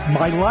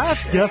My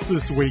last guest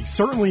this week,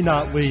 certainly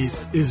not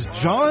least, is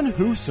John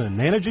Hooson,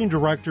 Managing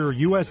Director,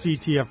 U.S.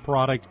 ETF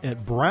Product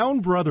at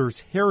Brown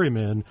Brothers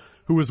Harriman,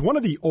 who is one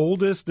of the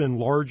oldest and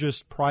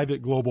largest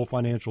private global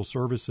financial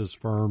services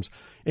firms.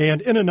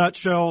 And in a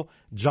nutshell,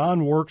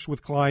 John works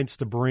with clients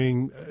to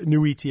bring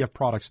new ETF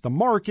products to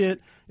market,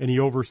 and he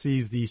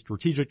oversees the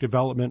strategic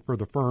development for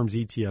the firm's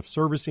ETF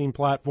servicing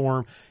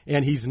platform.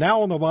 And he's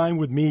now on the line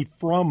with me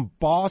from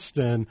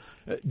Boston.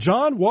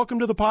 John, welcome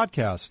to the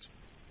podcast.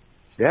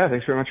 Yeah,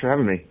 thanks very much for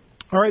having me.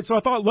 All right, so I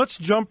thought let's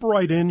jump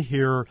right in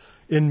here.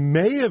 In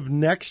May of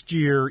next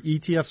year,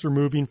 ETFs are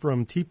moving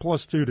from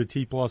T+2 to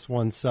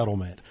T+1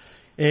 settlement.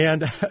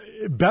 And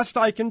best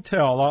I can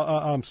tell,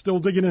 I'm still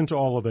digging into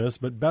all of this,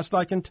 but best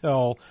I can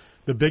tell,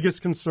 the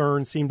biggest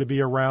concerns seem to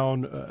be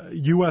around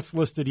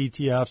U.S.-listed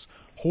ETFs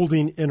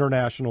holding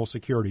international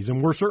securities.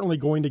 And we're certainly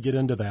going to get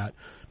into that.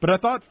 But I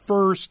thought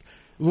first,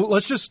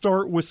 let's just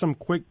start with some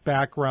quick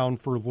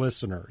background for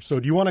listeners. So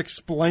do you want to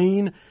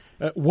explain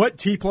what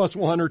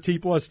T+1 or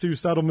T+2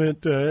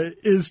 settlement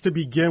is to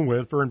begin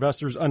with for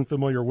investors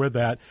unfamiliar with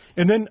that?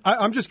 And then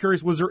I'm just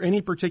curious, was there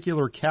any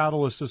particular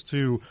catalyst as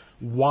to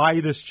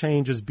why this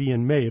change is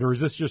being made, or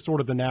is this just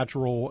sort of the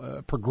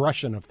natural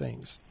progression of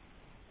things?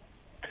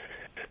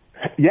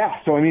 Yeah,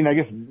 so I mean, I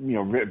guess,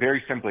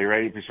 very simply,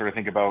 right, if you sort of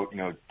think about,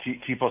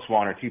 T+1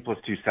 or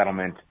T+2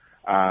 settlement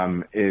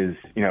is,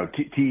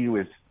 T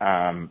is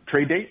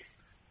trade date,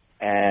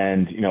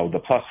 and,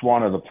 the +1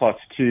 or the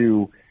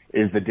 +2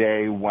 is the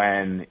day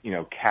when,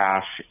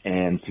 cash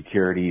and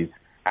securities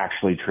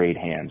actually trade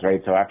hands,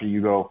 right? So after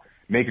you go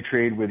make a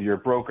trade with your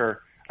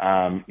broker,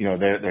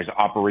 there's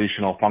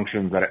operational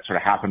functions that sort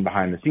of happen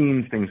behind the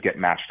scenes. Things get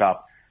matched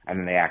up, and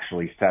then they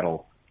actually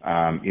settle,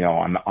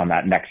 on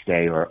that next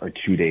day or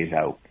 2 days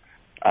out.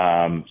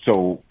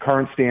 So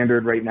current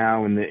standard right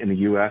now in the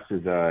U.S.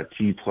 is a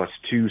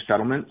T+2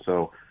 settlement.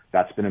 So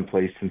that's been in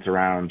place since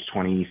around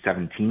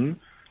 2017,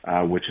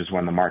 which is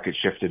when the market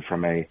shifted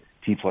from a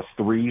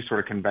T+3 sort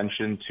of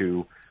convention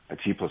to a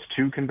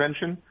T+2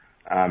 convention.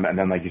 And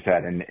then, like you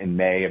said, in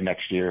May of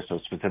next year, so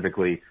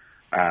specifically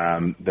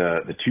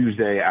the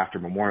Tuesday after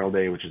Memorial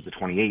Day, which is the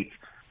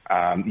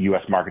 28th, the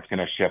U.S. market's going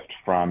to shift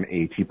from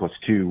a T+2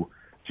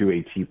 to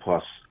a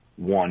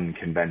T+1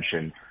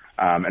 convention.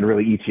 And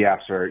really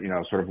ETFs are,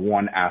 sort of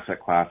one asset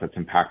class that's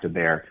impacted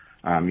there.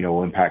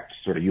 Will impact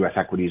sort of U.S.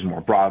 equities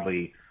more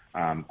broadly,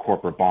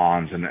 corporate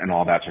bonds and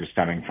all that sort of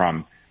stemming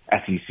from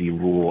SEC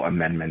rule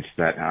amendments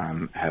that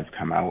have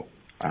come out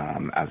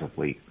as of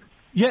late.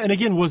 Yeah, and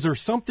again, was there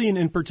something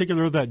in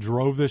particular that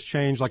drove this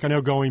change? Like I know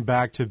going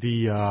back to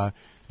the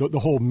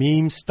whole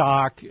meme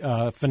stock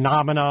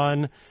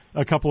phenomenon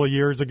a couple of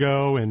years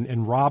ago and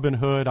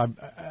Robinhood,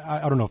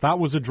 I don't know if that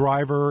was a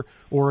driver,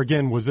 or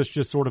again, was this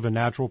just sort of a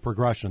natural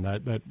progression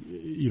that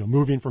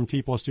moving from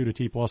T+2 to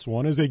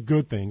T+1 is a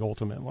good thing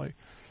ultimately?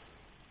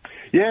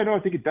 Yeah, no, I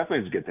think it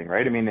definitely is a good thing,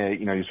 right? I mean,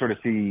 you sort of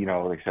see,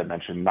 like I said,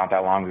 mentioned not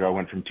that long ago,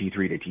 went from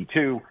T3 to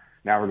T2.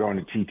 Now we're going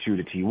to T2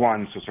 to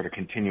T1, so sort of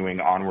continuing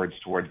onwards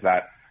towards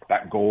that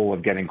goal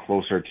of getting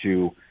closer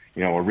to,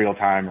 a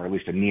real-time or at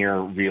least a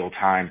near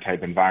real-time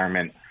type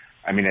environment.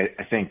 I mean,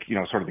 I think,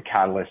 sort of the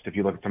catalyst, if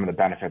you look at some of the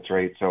benefits,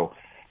 right? So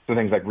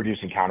things like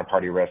reducing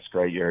counterparty risk,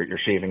 right? You're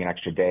shaving an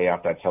extra day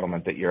off that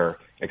settlement that you're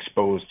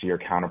exposed to your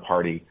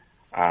counterparty.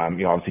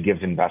 Obviously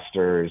gives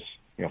investors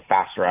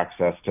faster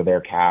access to their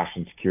cash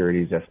and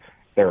securities if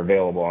they're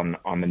available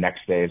on the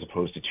next day as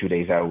opposed to 2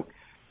 days out.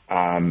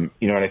 And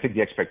I think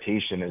the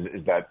expectation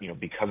is that,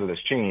 because of this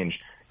change,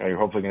 you're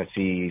hopefully going to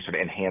see sort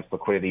of enhanced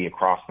liquidity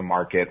across the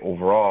market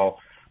overall,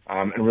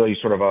 and really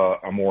sort of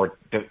a more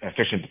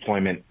efficient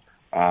deployment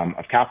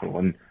of capital.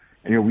 And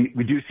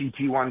we do see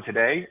T1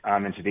 today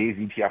in today's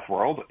ETF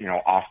world.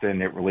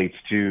 Often it relates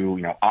to,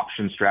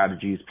 option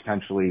strategies,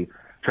 potentially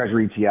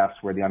treasury ETFs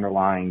where the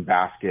underlying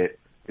basket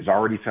is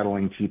already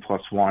settling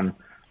T+1.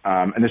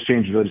 And this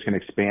change is really just going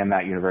to expand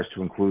that universe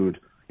to include,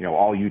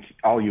 all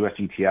U.S.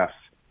 ETFs.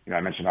 I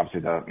mentioned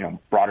obviously the,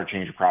 broader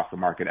change across the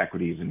market,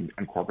 equities and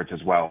corporates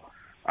as well.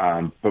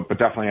 But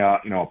definitely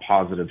a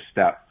positive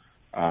step,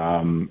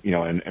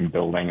 in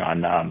building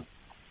on, that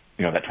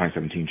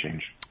 2017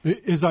 change.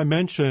 As I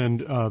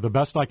mentioned, the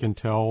best I can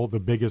tell, the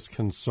biggest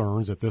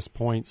concerns at this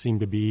point seem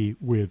to be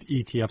with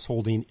ETFs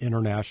holding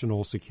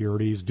international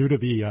securities due to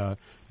the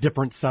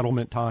different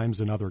settlement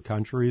times in other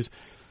countries.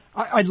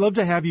 I'd love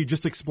to have you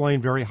just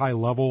explain very high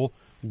level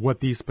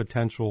what these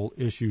potential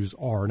issues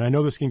are. And I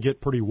know this can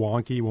get pretty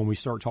wonky when we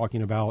start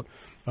talking about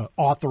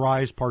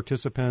authorized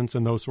participants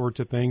and those sorts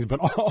of things, but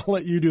I'll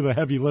let you do the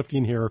heavy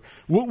lifting here.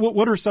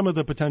 What are some of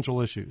the potential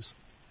issues?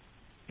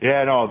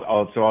 Yeah, no,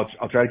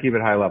 I'll try to keep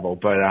it high level,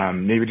 but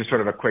maybe just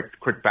sort of a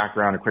quick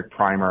background, a quick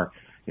primer,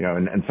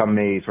 and some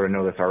may sort of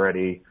know this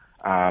already,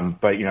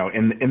 but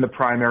in the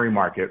primary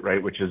market,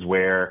 right, which is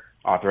where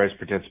authorized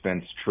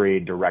participants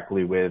trade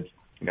directly with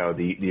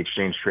the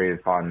exchange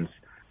traded funds.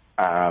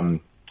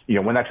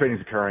 When that trading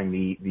is occurring,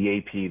 the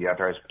AP, the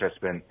authorized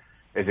participant,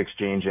 is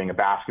exchanging a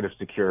basket of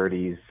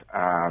securities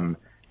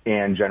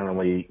and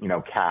generally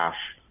cash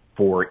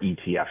for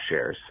ETF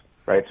shares,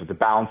 right? So it's a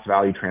balanced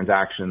value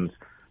transactions.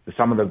 The the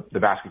sum of the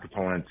basket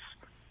components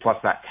plus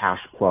that cash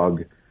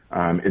plug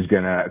is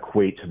going to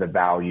equate to the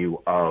value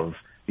of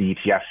the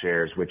ETF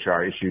shares, which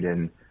are issued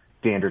in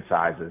standard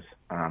sizes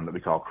that we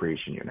call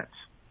creation units.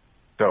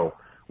 So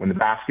when the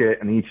basket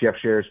and the ETF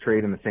shares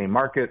trade in the same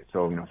market,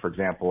 so, for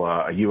example,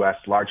 a U.S.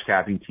 large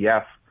cap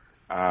ETF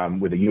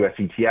with a U.S.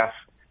 ETF,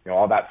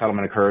 all that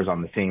settlement occurs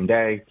on the same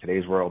day.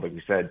 Today's world, like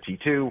we said,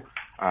 T2.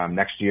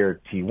 Next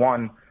year,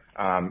 T1.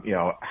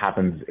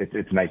 Happens.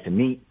 It's nice and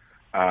neat.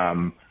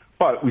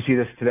 But we see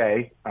this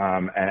today,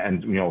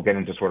 and we'll get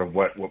into sort of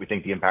what we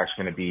think the impact's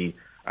going to be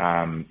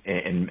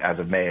as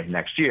of May of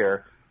next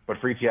year. But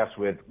for ETFs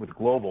with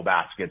global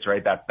baskets,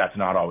 right, that's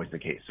not always the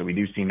case. So we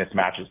do see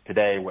mismatches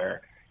today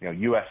where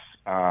U.S.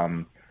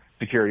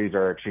 securities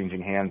are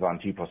exchanging hands on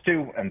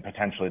T+2, and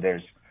potentially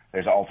there's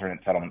alternate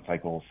settlement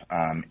cycles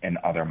in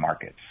other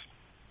markets.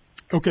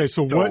 Okay,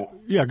 so what?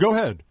 Yeah, go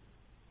ahead.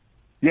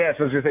 Yeah,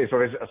 so I was going to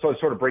say, so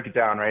sort of break it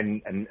down, right?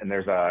 And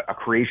there's a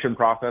creation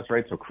process,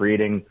 right? So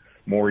creating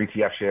more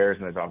ETF shares,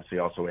 and there's obviously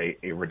also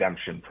a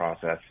redemption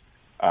process,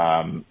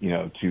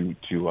 to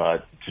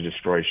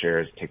destroy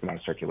shares, take them out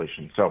of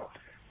circulation. So,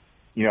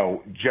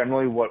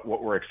 generally what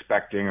we're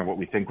expecting or what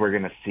we think we're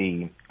going to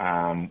see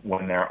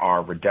when there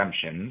are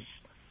redemptions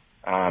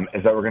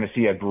is that we're going to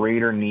see a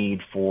greater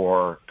need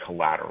for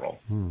collateral.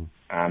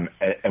 And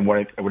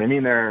what I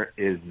mean there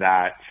is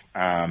that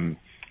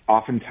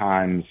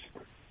oftentimes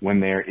when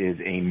there is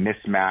a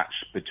mismatch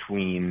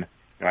between,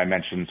 I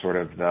mentioned sort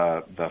of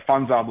the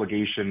funds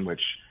obligation,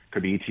 which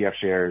could be ETF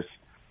shares,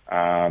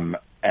 and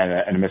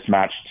a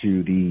mismatch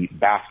to the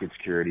basket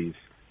securities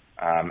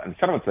and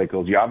settlement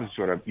cycles, you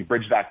obviously you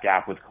bridge that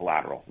gap with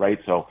collateral, right?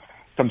 So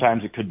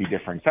sometimes it could be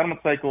different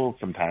settlement cycles,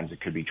 sometimes it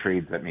could be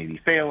trades that may be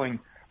failing,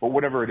 but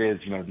whatever it is,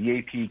 the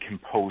AP can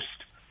post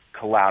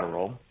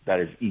collateral that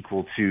is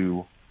equal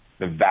to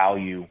the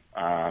value,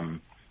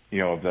 of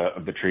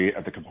the trade,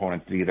 of the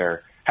components that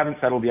either haven't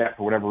settled yet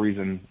for whatever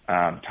reason,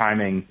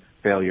 timing,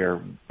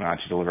 failure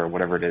to deliver,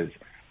 whatever it is.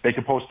 They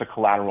can post the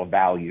collateral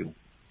value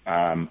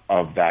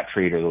of that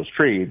trade or those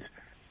trades,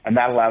 and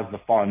that allows the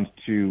fund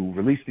to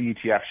release the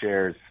ETF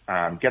shares,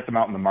 get them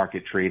out in the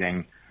market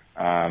trading,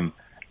 and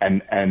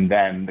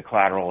then the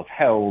collateral is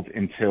held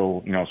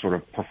until sort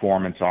of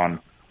performance on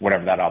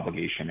whatever that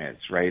obligation is,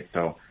 right?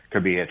 So it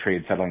could be a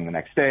trade settling the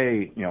next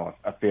day,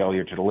 a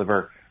failure to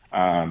deliver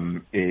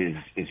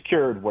is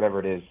cured, whatever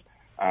it is.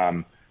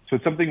 So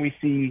it's something we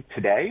see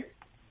today,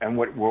 and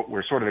what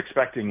we're sort of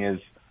expecting is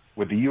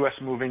with the U.S.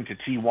 moving to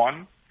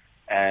T1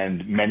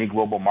 and many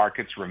global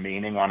markets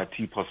remaining on a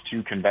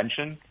T+2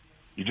 convention,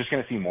 you're just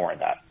going to see more of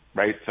that,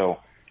 right? So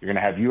you're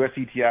going to have U.S.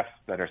 ETFs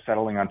that are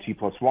settling on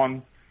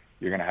T+1.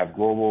 You're going to have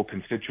global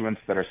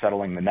constituents that are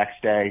settling the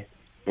next day.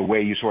 The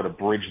way you sort of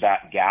bridge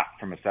that gap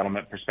from a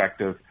settlement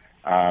perspective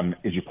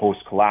is you post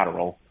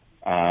collateral,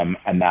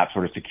 and that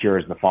sort of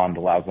secures the fund,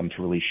 allows them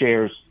to release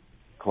shares.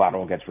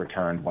 Collateral gets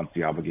returned once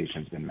the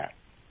obligation's been met.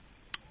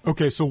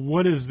 Okay, so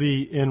what is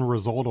the end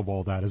result of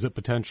all that? Is it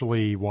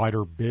potentially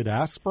wider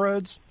bid-ask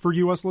spreads for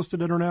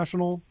U.S.-listed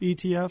international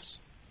ETFs?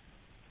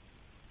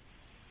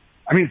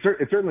 I mean,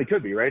 it certainly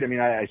could be, right? I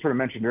mean, I sort of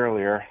mentioned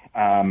earlier,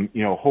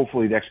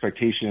 hopefully the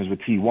expectation is with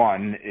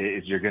T1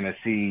 is you're going to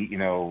see,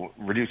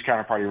 reduced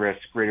counterparty risk,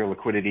 greater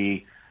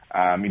liquidity,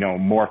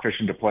 more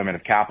efficient deployment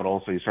of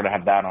capital. So you sort of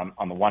have that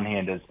on the one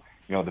hand as,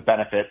 the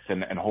benefits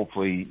and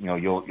hopefully,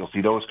 you'll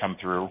see those come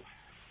through.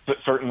 But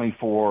certainly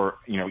for,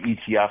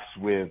 ETFs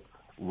with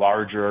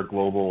larger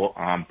global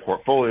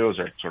portfolios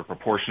or sort of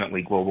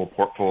proportionately global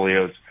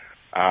portfolios,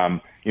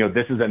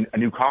 this is a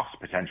new cost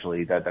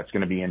potentially that's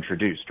going to be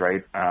introduced,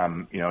 right?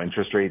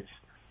 Interest rates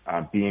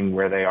being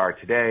where they are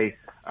today,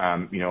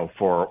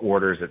 for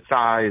orders at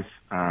size,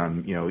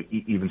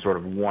 even sort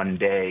of 1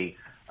 day,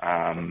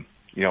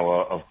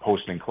 of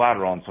posting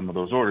collateral on some of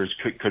those orders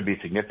could be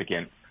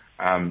significant.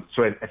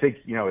 So I think,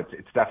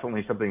 it's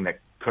definitely something that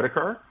could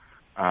occur.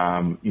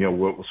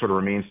 What sort of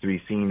remains to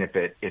be seen if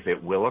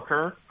it will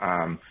occur,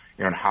 and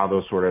how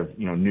those sort of,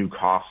 new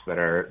costs that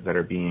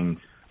are being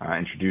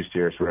introduced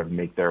here sort of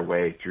make their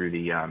way through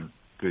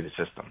the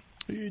system.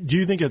 Do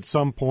you think at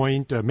some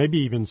point, maybe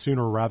even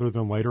sooner rather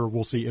than later,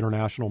 we'll see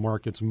international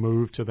markets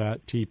move to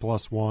that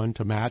T+1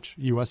 to match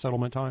U.S.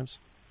 settlement times?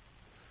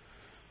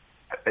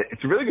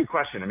 It's a really good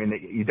question. I mean,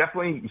 you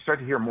start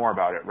to hear more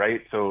about it,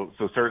 right? So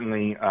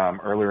certainly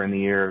earlier in the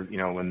year,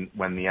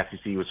 when the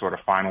SEC was sort of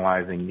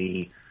finalizing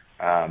the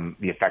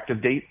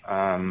effective date,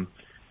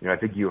 I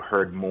think you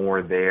heard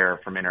more there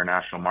from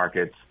international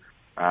markets.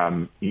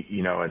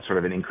 It's sort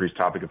of an increased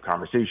topic of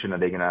conversation. Are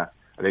they going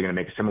to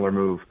make a similar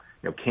move?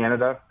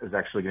 Canada is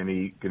actually going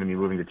to be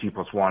moving to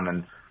T+1,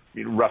 and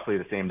roughly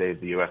the same day as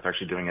the U.S.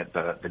 Actually doing it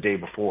the day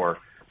before.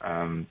 They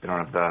don't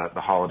have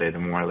the holiday, the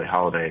Memorial Day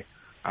holiday,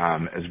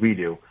 as we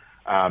do.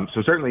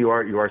 So certainly you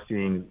are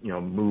seeing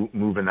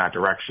move in that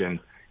direction.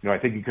 I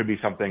think it could be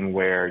something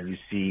where you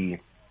see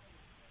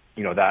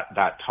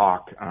that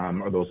talk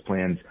or those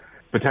plans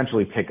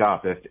potentially pick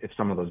up if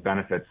some of those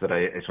benefits that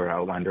I sort of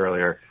outlined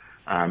earlier,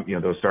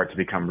 those start to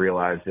become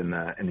realized in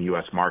the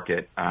U.S.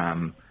 market,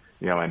 and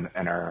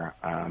are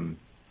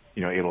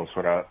able to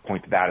sort of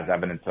point to that as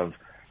evidence of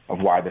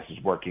why this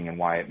is working and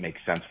why it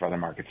makes sense for other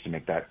markets to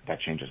make that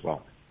change as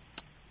well.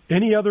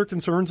 Any other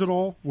concerns at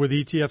all with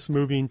ETFs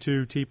moving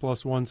to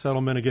T+1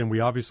 settlement? Again, we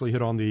obviously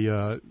hit on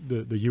the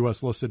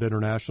U.S. listed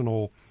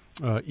international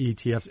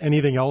ETFs.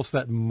 Anything else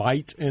that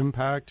might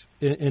impact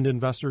end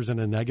investors in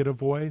a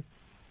negative way?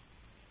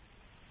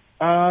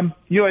 I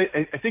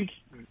think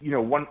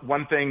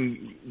one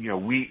thing,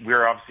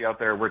 we're obviously out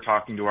there. We're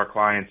talking to our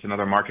clients and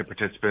other market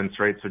participants,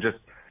 right? So just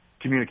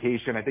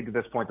communication. I think at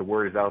this point the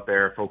word is out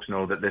there. Folks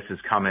know that this is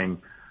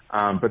coming.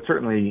 But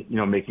certainly,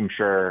 making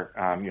sure,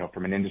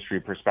 from an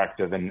industry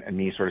perspective and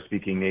me sort of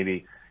speaking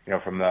maybe,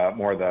 from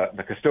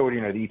the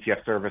custodian or the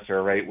ETF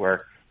servicer, right,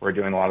 where we're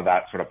doing a lot of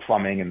that sort of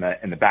plumbing in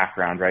the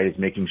background, right, is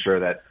making sure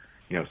that,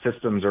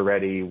 systems are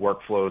ready,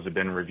 workflows have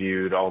been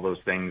reviewed, all those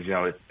things,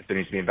 if there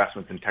needs to be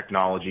investments in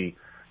technology.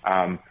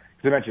 As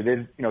I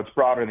mentioned, it's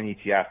broader than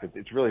ETF.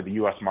 It's really the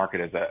U.S. market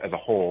as a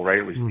whole, right?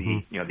 At least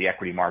the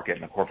equity market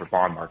and the corporate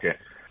bond market.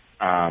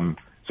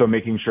 So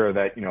making sure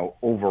that,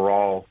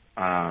 overall,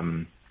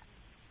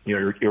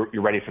 you're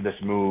ready for this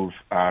move.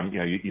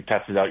 You've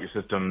tested out your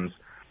systems.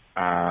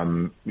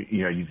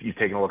 You've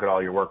taken a look at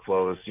all your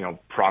workflows,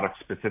 product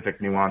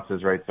specific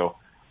nuances, right? So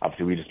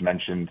obviously we just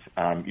mentioned,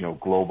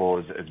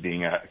 global as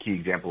being a key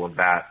example of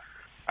that.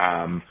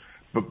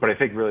 But I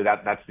think really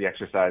that's the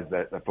exercise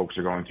that folks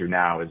are going through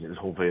now is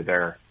hopefully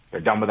they're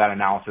done with that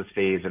analysis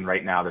phase. And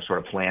right now they're sort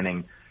of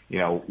planning,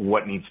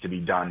 what needs to be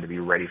done to be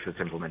ready for this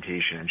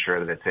implementation,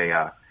 ensure that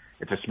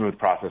it's a smooth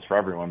process for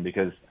everyone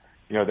because,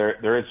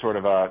 there is sort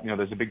of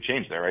there's a big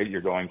change there, right?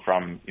 You're going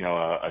from,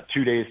 a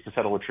 2 days to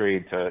settle a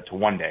trade to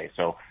 1 day.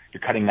 So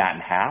you're cutting that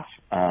in half.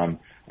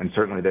 And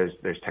certainly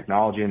there's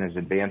technology and there's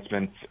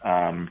advancements,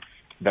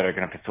 that are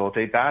going to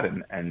facilitate that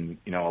and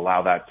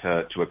allow that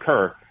to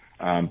occur.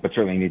 But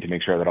certainly you need to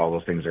make sure that all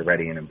those things are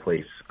ready and in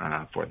place,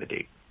 for the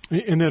date.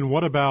 And then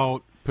what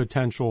about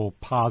potential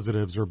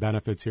positives or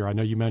benefits here? I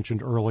know you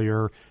mentioned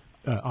earlier,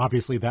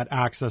 obviously that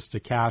access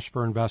to cash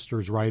for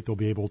investors, right? They'll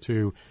be able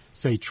to,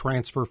 say,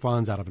 transfer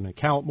funds out of an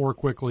account more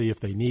quickly if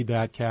they need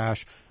that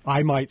cash.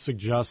 I might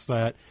suggest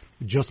that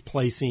just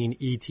placing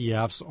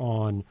ETFs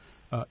on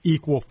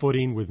equal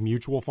footing with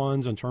mutual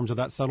funds in terms of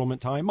that settlement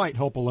time might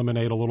help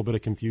eliminate a little bit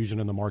of confusion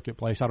in the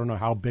marketplace. I don't know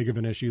how big of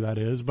an issue that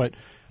is, but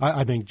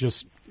I think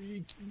just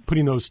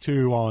putting those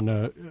two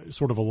on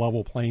sort of a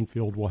level playing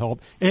field will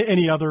help.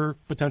 Any other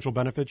potential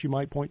benefits you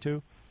might point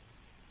to?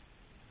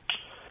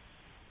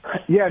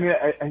 Yeah, I mean,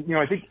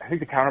 I think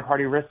the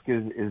counterparty risk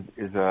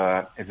is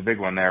a big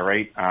one there,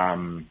 right?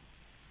 Some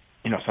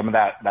of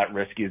that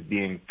risk is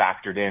being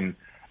factored in,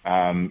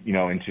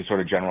 into sort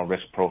of general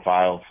risk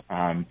profiles.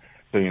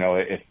 So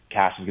if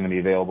cash is going to be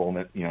available,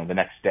 the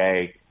next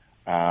day,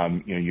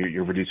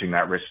 you're reducing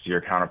that risk to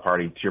your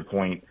counterparty. To your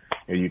point,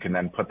 you can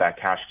then put that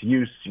cash to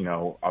use.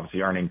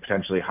 Obviously earning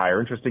potentially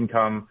higher interest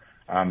income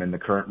in the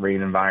current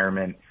rate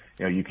environment.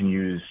 You can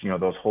use,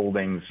 those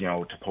holdings,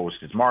 to post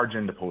as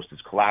margin, to post as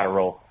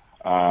collateral.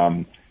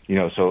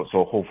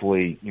 So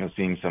hopefully,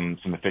 seeing some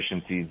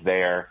efficiencies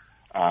there,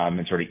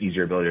 and sort of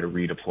easier ability to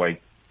redeploy,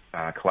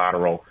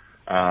 collateral.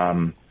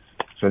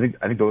 So I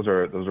think those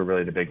are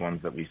really the big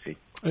ones that we see.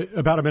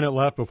 About a minute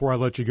left before I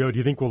let you go. Do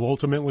you think we'll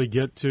ultimately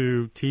get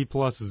to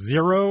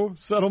T+0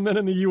 settlement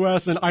in the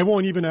U.S.? And I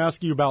won't even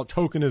ask you about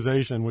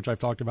tokenization, which I've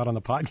talked about on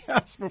the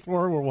podcast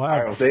before. Where we'll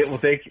have. All right,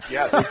 thank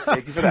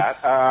you for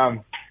that.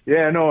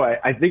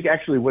 I think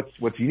actually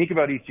what's unique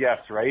about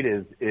ETFs, right,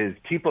 is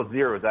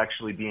T+0 is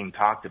actually being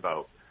talked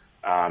about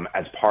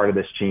as part of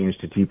this change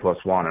to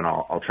T+1, and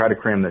I'll try to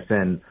cram this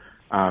in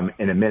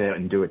a minute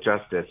and do it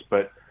justice.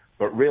 But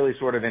really,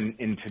 sort of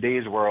in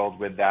today's world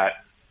with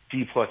that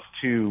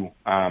T+2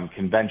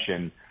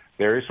 convention,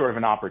 there is sort of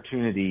an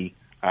opportunity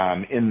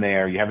in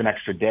there. You have an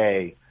extra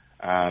day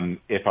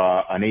if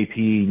an AP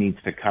needs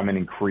to come in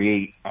and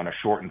create on a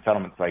shortened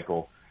settlement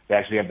cycle. They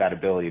actually have that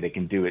ability. They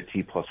can do it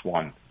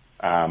T+1.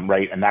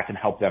 Right, and that can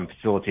help them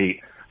facilitate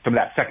some of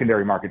that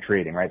secondary market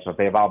trading, right? So if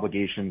they have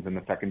obligations in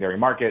the secondary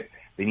market,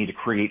 they need to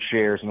create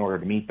shares in order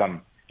to meet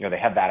them. They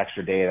have that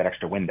extra day, that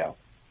extra window.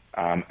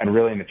 And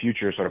really in the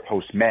future, sort of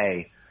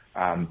post-May,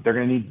 they're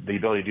going to need the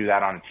ability to do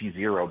that on a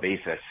T0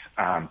 basis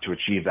to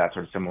achieve that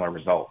sort of similar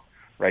result,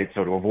 right?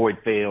 So to avoid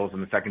fails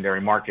in the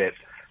secondary market,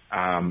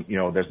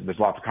 there's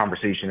lots of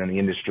conversation in the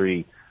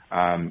industry,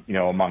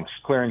 amongst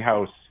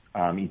clearinghouse,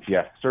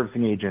 ETF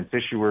servicing agents,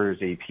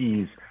 issuers,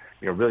 APs,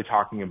 really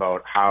talking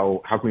about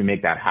how can we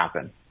make that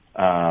happen.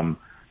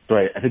 So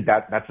I think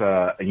that's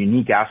a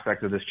unique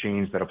aspect of this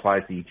change that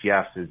applies to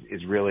ETFs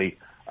is really,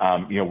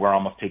 we're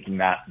almost taking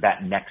that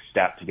next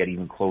step to get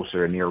even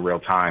closer and near real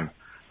time.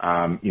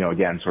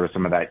 Again, sort of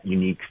some of that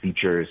unique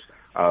features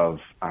of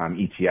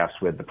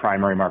ETFs with the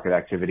primary market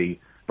activity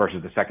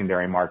versus the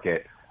secondary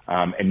market,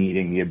 and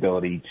needing the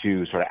ability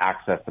to sort of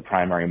access the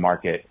primary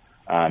market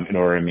in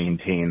order to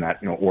maintain that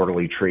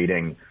orderly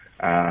trading.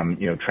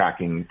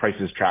 Tracking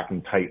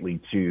tightly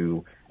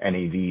to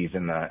NAVs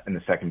in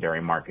the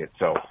secondary market.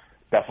 So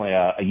definitely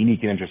a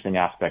unique and interesting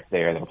aspect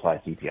there that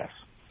applies to ETFs.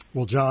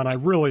 Well, John, I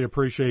really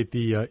appreciate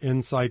the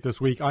insight this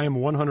week. I am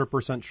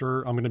 100% sure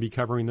I'm going to be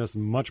covering this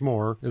much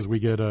more as we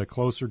get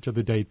closer to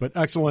the date. But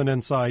excellent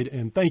insight,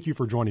 and thank you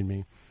for joining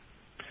me.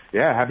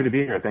 Yeah, happy to be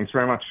here. Thanks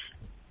very much.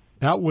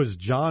 That was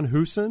John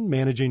Hooson,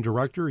 Managing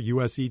Director,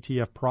 U.S.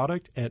 ETF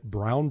Product at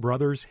Brown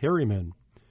Brothers Harriman.